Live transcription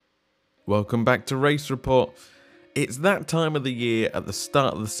Welcome back to Race Report. It's that time of the year at the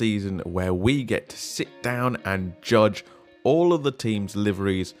start of the season where we get to sit down and judge all of the teams'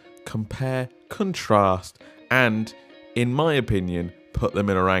 liveries, compare, contrast, and, in my opinion, put them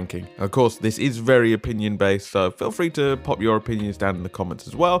in a ranking. Of course, this is very opinion based, so feel free to pop your opinions down in the comments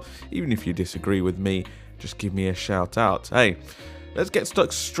as well. Even if you disagree with me, just give me a shout out. Hey, let's get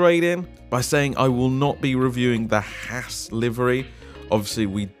stuck straight in by saying I will not be reviewing the Haas livery. Obviously,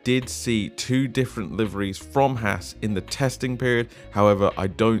 we did see two different liveries from Haas in the testing period. However, I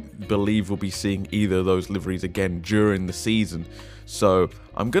don't believe we'll be seeing either of those liveries again during the season. So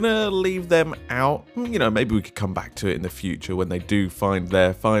I'm going to leave them out. You know, maybe we could come back to it in the future when they do find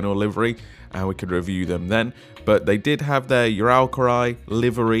their final livery and we could review them then. But they did have their Uralkali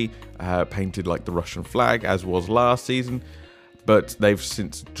livery painted like the Russian flag, as was last season. But they've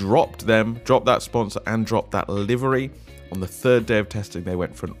since dropped that sponsor and dropped that livery. On the third day of testing, they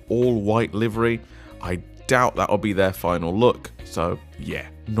went for an all-white livery. I doubt that'll be their final look. So, yeah,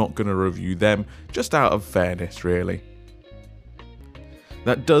 not going to review them, just out of fairness, really.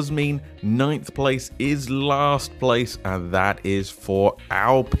 That does mean 9th place is last place, and that is for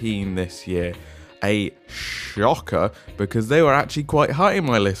Alpine this year. A shocker, because they were actually quite high in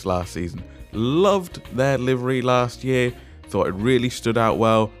my list last season. Loved their livery last year. Thought it really stood out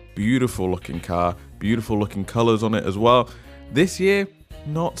well. Beautiful looking car. Beautiful looking colours on it as well. This year,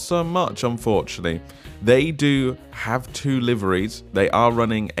 not so much, unfortunately. They do have two liveries. They are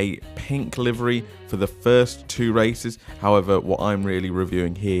running a pink livery for the first two races. However, what I'm really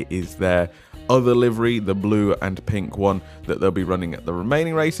reviewing here is their other livery, the blue and pink one that they'll be running at the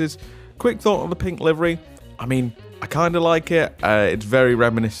remaining races. Quick thought on the pink livery. I mean, I kind of like it. It's very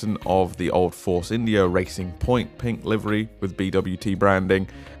reminiscent of the old Force India Racing Point pink livery with BWT branding.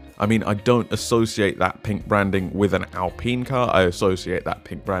 I mean, I don't associate that pink branding with an Alpine car. I associate that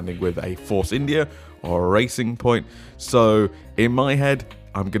pink branding with a Force India or a Racing Point. So in my head,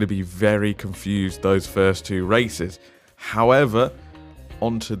 I'm going to be very confused those first two races. However,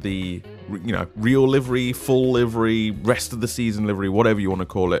 onto the real livery, full livery, rest of the season livery, whatever you want to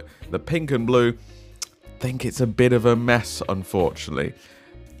call it, the pink and blue, I think it's a bit of a mess, unfortunately.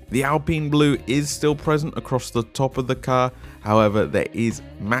 The Alpine blue is still present across the top of the car. However, there is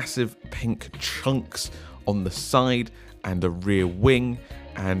massive pink chunks on the side and a rear wing,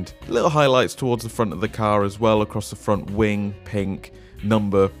 and little highlights towards the front of the car as well, across the front wing, pink,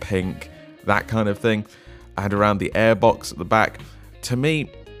 number pink, that kind of thing, and around the airbox at the back. To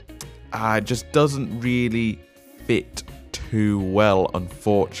me, it just doesn't really fit too well,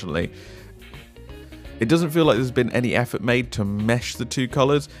 unfortunately. It doesn't feel like there's been any effort made to mesh the two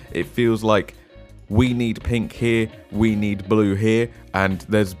colours. It feels like we need pink here, we need blue here, and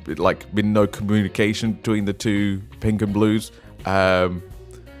there's like been no communication between the two pink and blues.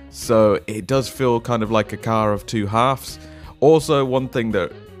 So it does feel kind of like a car of two halves. Also, one thing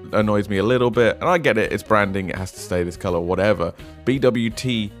that annoys me a little bit, and I get it, it's branding, it has to stay this colour, whatever.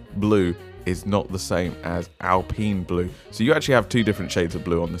 BWT blue is not the same as Alpine blue. So you actually have two different shades of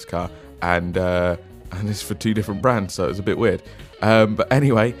blue on this car, and it's for two different brands, so it's a bit weird. But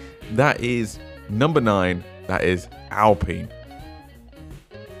anyway, that is number 9. That is Alpine.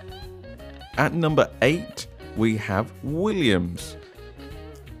 At number 8, we have Williams.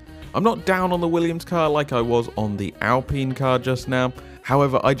 I'm not down on the Williams car like I was on the Alpine car just now.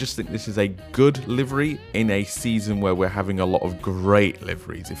 However, I just think this is a good livery in a season where we're having a lot of great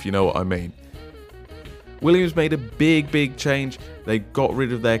liveries, if you know what I mean. Williams made a big change. They got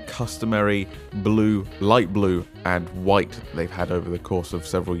rid of their customary blue, light blue and white they've had over the course of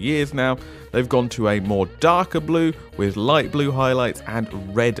several years now. They've gone to a more darker blue with light blue highlights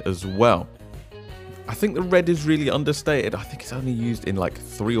and red as well. I think the red is really understated. I think it's only used in like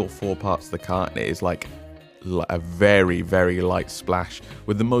 3 or 4 parts of the car, and it is like a very light splash,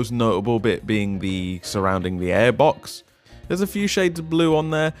 with the most notable bit being the surrounding the airbox. There's a few shades of blue on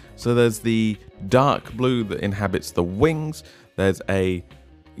there. So there's the dark blue that inhabits the wings. There's a,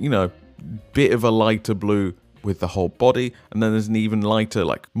 bit of a lighter blue with the whole body. And then there's an even lighter,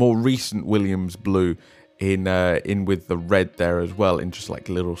 like more recent Williams blue in with the red there as well, in just like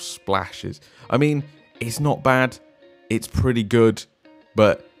little splashes. I mean, it's not bad. It's pretty good,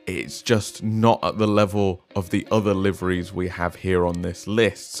 but it's just not at the level of the other liveries we have here on this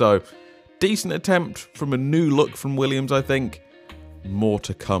list. So, decent attempt from a new look from Williams, I think. More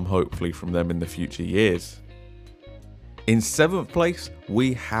to come, hopefully, from them in the future years. In 7th place,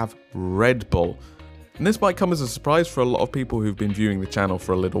 we have Red Bull. And this might come as a surprise for a lot of people who've been viewing the channel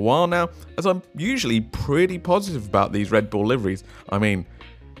for a little while now, as I'm usually pretty positive about these Red Bull liveries. I mean,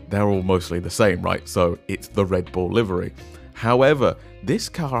 they're all mostly the same, right? So it's the Red Bull livery. However, this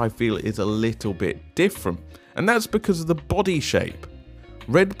car I feel is a little bit different, and that's because of the body shape.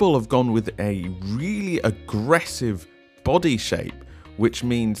 Red Bull have gone with a really aggressive body shape, which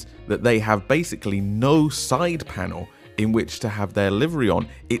means that they have basically no side panel in which to have their livery on.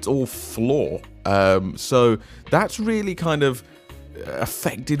 It's all floor. So that's really kind of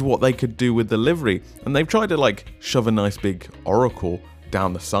affected what they could do with the livery. And they've tried to like shove a nice big oracle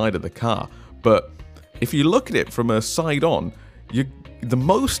down the side of the car. But if you look at it from a side on, the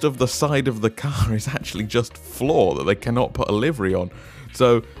most of the side of the car is actually just floor that they cannot put a livery on.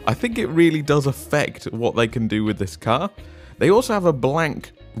 So I think it really does affect what they can do with this car. They also have a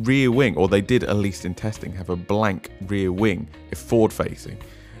blank rear wing, or they did, at least in testing, have a blank rear wing if forward facing.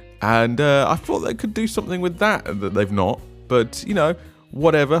 And I thought they could do something with that they've not. But, you know,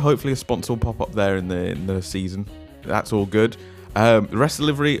 whatever. Hopefully a sponsor will pop up there in the season. That's all good. The rest of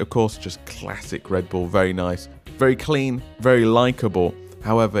the livery, of course, just classic Red Bull. Very nice. Very clean. Very likeable.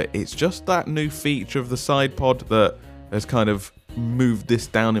 However, it's just that new feature of the side pod that has kind of moved this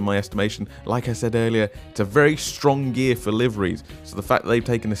down in my estimation. Like I said earlier, it's a very strong gear for liveries, so the fact that they've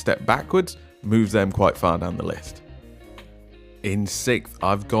taken a step backwards moves them quite far down the list. In 6th,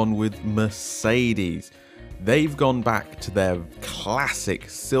 I've gone with Mercedes. They've gone back to their classic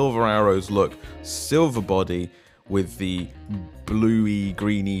Silver Arrows look, silver body with the bluey,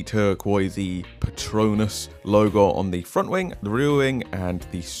 greeny, turquoisey Patronus logo on the front wing, the rear wing, and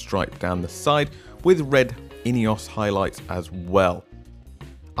the stripe down the side with red Ineos highlights as well.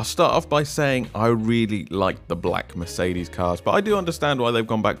 I'll start off by saying I really like the black Mercedes cars, but I do understand why they've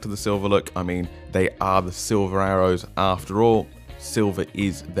gone back to the silver look. I mean, they are the Silver Arrows after all. Silver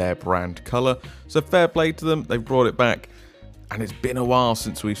is their brand colour, so fair play to them. They've brought it back, and it's been a while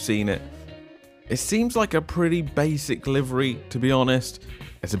since we've seen it. It seems like a pretty basic livery, to be honest.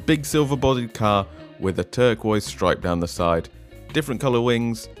 It's a big silver bodied car with a turquoise stripe down the side, different colour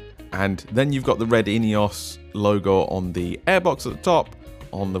wings, and then you've got the red Ineos logo on the airbox at the top,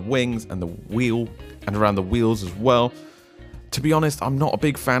 on the wings and the wheel, and around the wheels as well. To be honest, I'm not a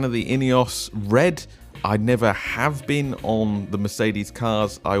big fan of the Ineos red. I never have been on the Mercedes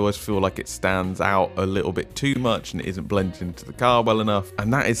cars. I always feel like it stands out a little bit too much and it isn't blended into the car well enough.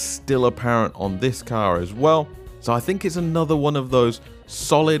 And that is still apparent on this car as well. So I think it's another one of those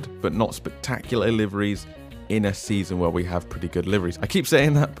solid but not spectacular liveries in a season where we have pretty good liveries. I keep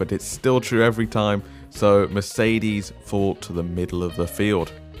saying that, but it's still true every time. So Mercedes fall to the middle of the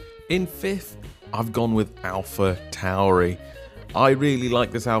field. In 5th, I've gone with Alpha Tauri. I really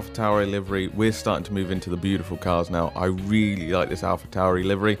like this Alpha Tauri livery. We're starting to move into the beautiful cars now. I really like this Alpha Tauri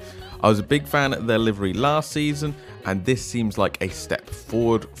livery. I was a big fan of their livery last season, and this seems like a step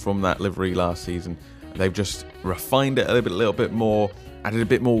forward from that livery last season. They've just refined it a little bit more, added a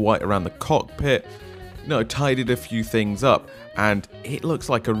bit more white around the cockpit, you know, tidied a few things up, and it looks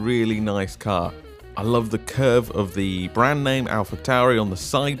like a really nice car. I love the curve of the brand name Alpha Tauri on the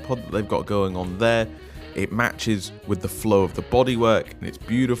side pod that they've got going on there. It matches with the flow of the bodywork and it's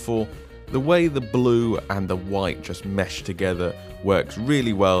beautiful. The way the blue and the white just mesh together works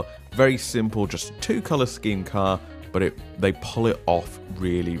really well. Very simple, just two color scheme car, but they pull it off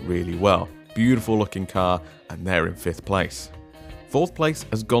really, really well. Beautiful looking car, and they're in 5th place. 4th place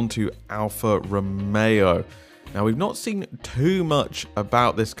has gone to Alfa Romeo. Now, we've not seen too much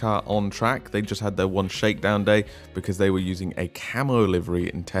about this car on track. They just had their one shakedown day because they were using a camo livery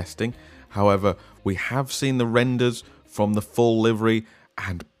in testing. However, we have seen the renders from the full livery,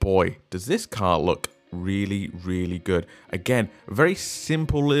 and boy, does this car look really, really good. Again, very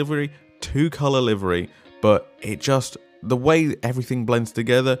simple livery, two-color livery, but it just, the way everything blends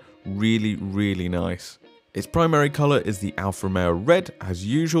together, really, really nice. Its primary colour is the Alfa Romeo red, as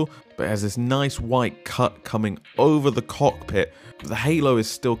usual, but it has this nice white cut coming over the cockpit. The halo is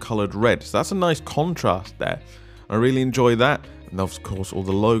still coloured red, so that's a nice contrast there. I really enjoy that. And of course, all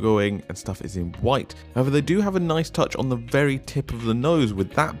the logoing and stuff is in white. However, they do have a nice touch on the very tip of the nose,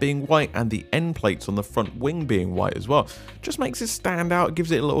 with that being white and the end plates on the front wing being white as well. Just makes it stand out,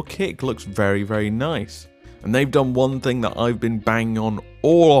 gives it a little kick, looks very, very nice. And they've done one thing that I've been banging on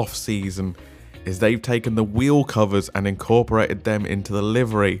all off season, is they've taken the wheel covers and incorporated them into the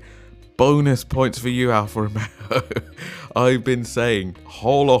livery. Bonus points for you, Alfa Romeo. I've been saying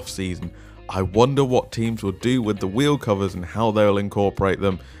whole off season, I wonder what teams will do with the wheel covers and how they'll incorporate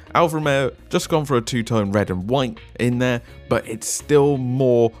them. Alfa Romeo just gone for a two-tone red and white in there, but it's still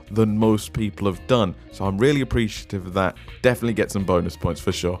more than most people have done. So I'm really appreciative of that. Definitely get some bonus points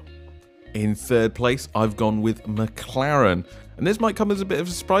for sure. In 3rd place, I've gone with McLaren. And this might come as a bit of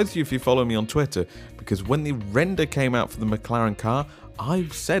a surprise to you if you follow me on Twitter, because when the render came out for the McLaren car, I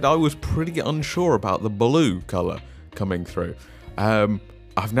said I was pretty unsure about the blue colour. coming through.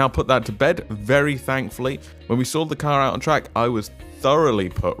 I've now put that to bed, very thankfully. When we saw the car out on track, I was thoroughly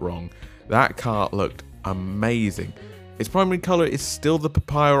put wrong. That car looked amazing. Its primary colour is still the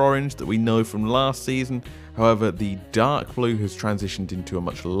papaya orange that we know from last season. However, the dark blue has transitioned into a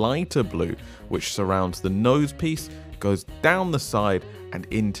much lighter blue, which surrounds the nose piece, goes down the side and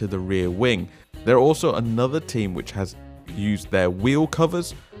into the rear wing. There are also another team which has used their wheel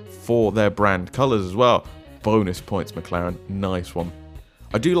covers for their brand colours as well. Bonus points, McLaren, nice one.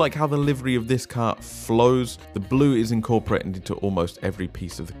 I do like how the livery of this car flows. The blue is incorporated into almost every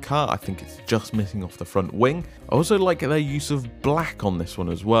piece of the car. I think it's just missing off the front wing. I also like their use of black on this one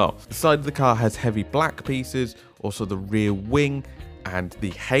as well. The side of the car has heavy black pieces, also the rear wing and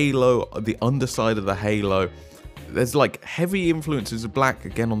the halo, the underside of the halo. There's like heavy influences of black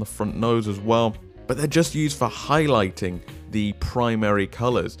again on the front nose as well, but they're just used for highlighting the primary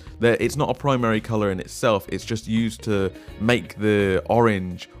colors. It's not a primary color in itself, it's just used to make the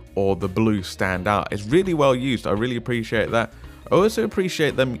orange or the blue stand out. It's really well used. I really appreciate that. I also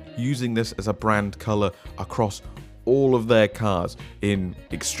appreciate them using this as a brand color across all of their cars in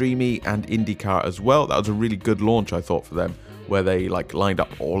Extreme E and IndyCar as well. That was a really good launch, I thought, for them, where they like lined up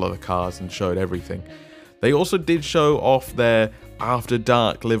all of the cars and showed everything. They also did show off their After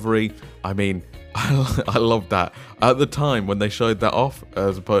Dark livery. I mean, I love that. At the time when they showed that off,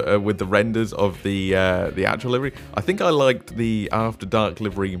 with the renders of the actual livery, I think I liked the After Dark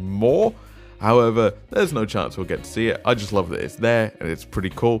livery more. However, there's no chance we'll get to see it. I just love that it's there and it's pretty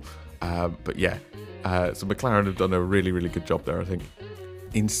cool. But yeah, so McLaren have done a really, really good job there, I think.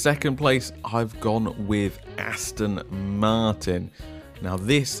 In second place, I've gone with Aston Martin. Now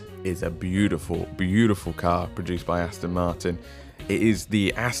this is a beautiful, beautiful car produced by Aston Martin. It is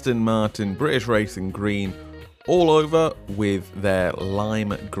the Aston Martin British Racing Green all over with their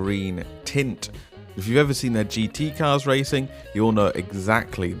lime green tint. If you've ever seen their GT cars racing, you'll know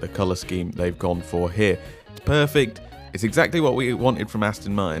exactly the colour scheme they've gone for here. It's perfect. It's exactly what we wanted from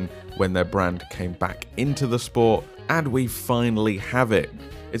Aston Martin when their brand came back into the sport, and we finally have it.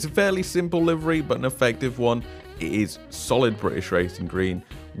 It's a fairly simple livery, but an effective one. It is solid British Racing Green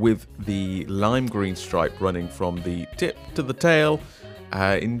with the lime green stripe running from the tip to the tail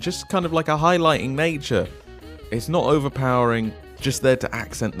in just kind of like a highlighting nature. It's not overpowering, just there to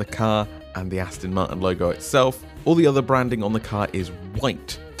accent the car and the Aston Martin logo itself. All the other branding on the car is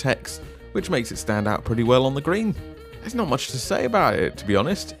white text, which makes it stand out pretty well on the green. There's not much to say about it, to be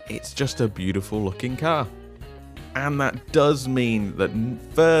honest. It's just a beautiful looking car. And that does mean that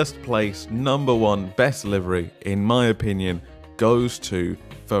first place, number one best livery, in my opinion, goes to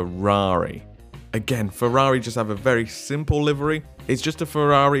Ferrari. Again, Ferrari just have a very simple livery. It's just a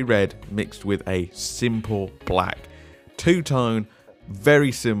Ferrari red mixed with a simple black. Two-tone,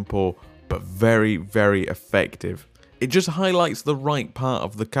 very simple, but very, very effective. It just highlights the right part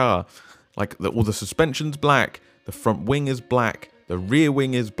of the car. Like all the suspension's black, the front wing is black, the rear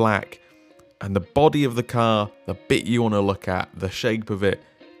wing is black, and the body of the car, the bit you want to look at, the shape of it,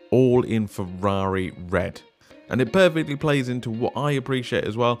 all in Ferrari red. And it perfectly plays into what I appreciate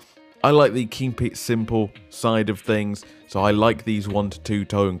as well. I like the keep it simple side of things, so I like these 1 to 2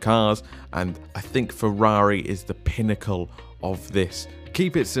 tone cars, and I think Ferrari is the pinnacle of this.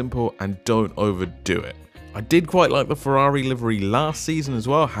 Keep it simple and don't overdo it. I did quite like the Ferrari livery last season as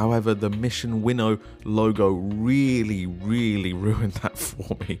well. However, the Mission Winnow logo really, really ruined that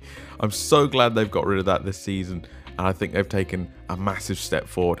for me. I'm so glad they've got rid of that this season, and I think they've taken a massive step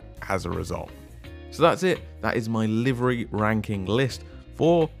forward as a result. So that's it. That is my livery ranking list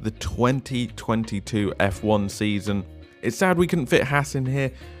for the 2022 F1 season. It's sad we couldn't fit Haas in here.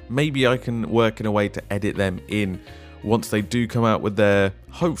 Maybe I can work in a way to edit them in once they do come out with their,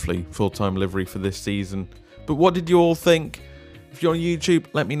 hopefully, full-time livery for this season. But what did you all think? If you're on YouTube,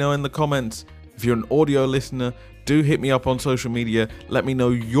 let me know in the comments. If you're an audio listener, do hit me up on social media. Let me know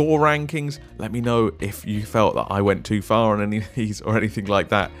your rankings. Let me know if you felt that I went too far on any of these or anything like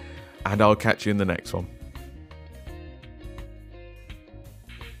that. And I'll catch you in the next one.